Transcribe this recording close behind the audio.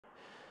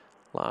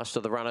Last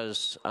of the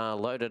runners are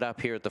loaded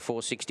up here at the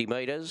 460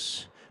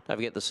 metres. Don't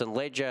forget the St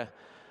Ledger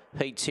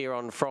heats here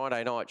on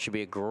Friday night. Should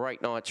be a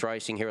great night's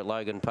racing here at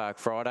Logan Park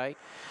Friday.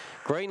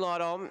 Green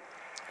light on,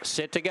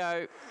 set to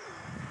go.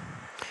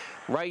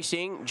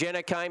 Racing,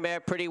 Jenna came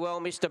out pretty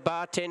well. Mr.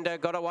 Bartender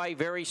got away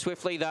very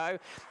swiftly though.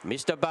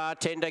 Mr.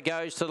 Bartender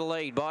goes to the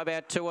lead by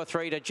about 2 or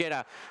 3 to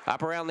Jenna.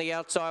 Up around the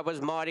outside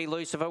was Mighty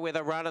Lucifer with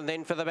a run, and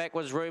then for the back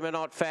was Rumour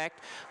Not Fact.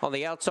 On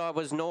the outside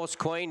was Norse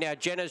Queen. Now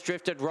Jenna's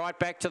drifted right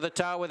back to the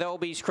tail with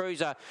Elby's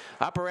Cruiser.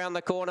 Up around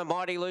the corner,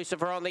 Mighty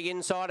Lucifer on the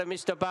inside of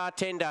Mr.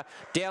 Bartender.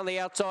 Down the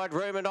outside,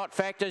 Rumour Not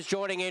Fact is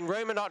joining in.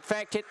 Rumour Not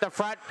Fact hit the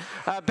front,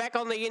 back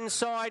on the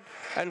inside,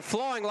 and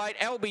flying late,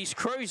 Elby's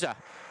Cruiser.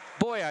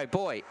 Boy, oh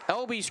boy,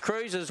 Elby's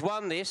Cruiser's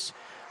won this.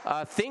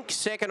 I think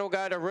second will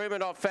go to Rumour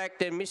Not Fact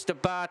and Mr.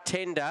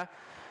 Bartender.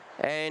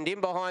 And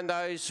in behind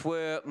those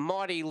were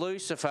Mighty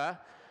Lucifer,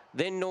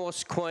 then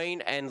Norse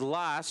Queen, and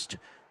last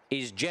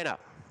is Jenna.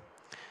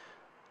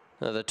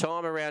 Now the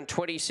time around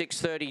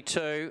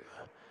 26:32,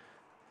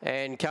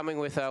 and coming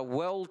with a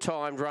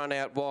well-timed run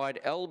out wide,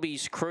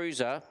 Elby's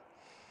Cruiser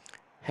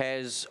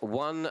has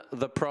won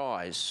the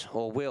prize,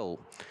 or will.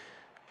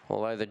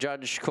 Although the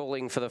judge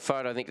calling for the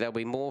photo, I think there'll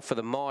be more for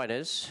the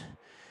minors.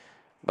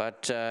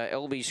 But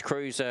Elby's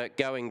Cruiser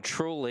going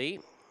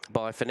truly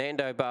by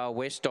Fernando Bar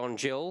West on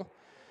Jill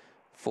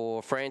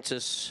for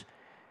Francis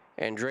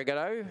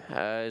Andregato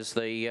as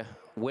the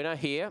winner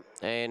here.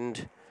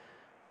 And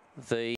the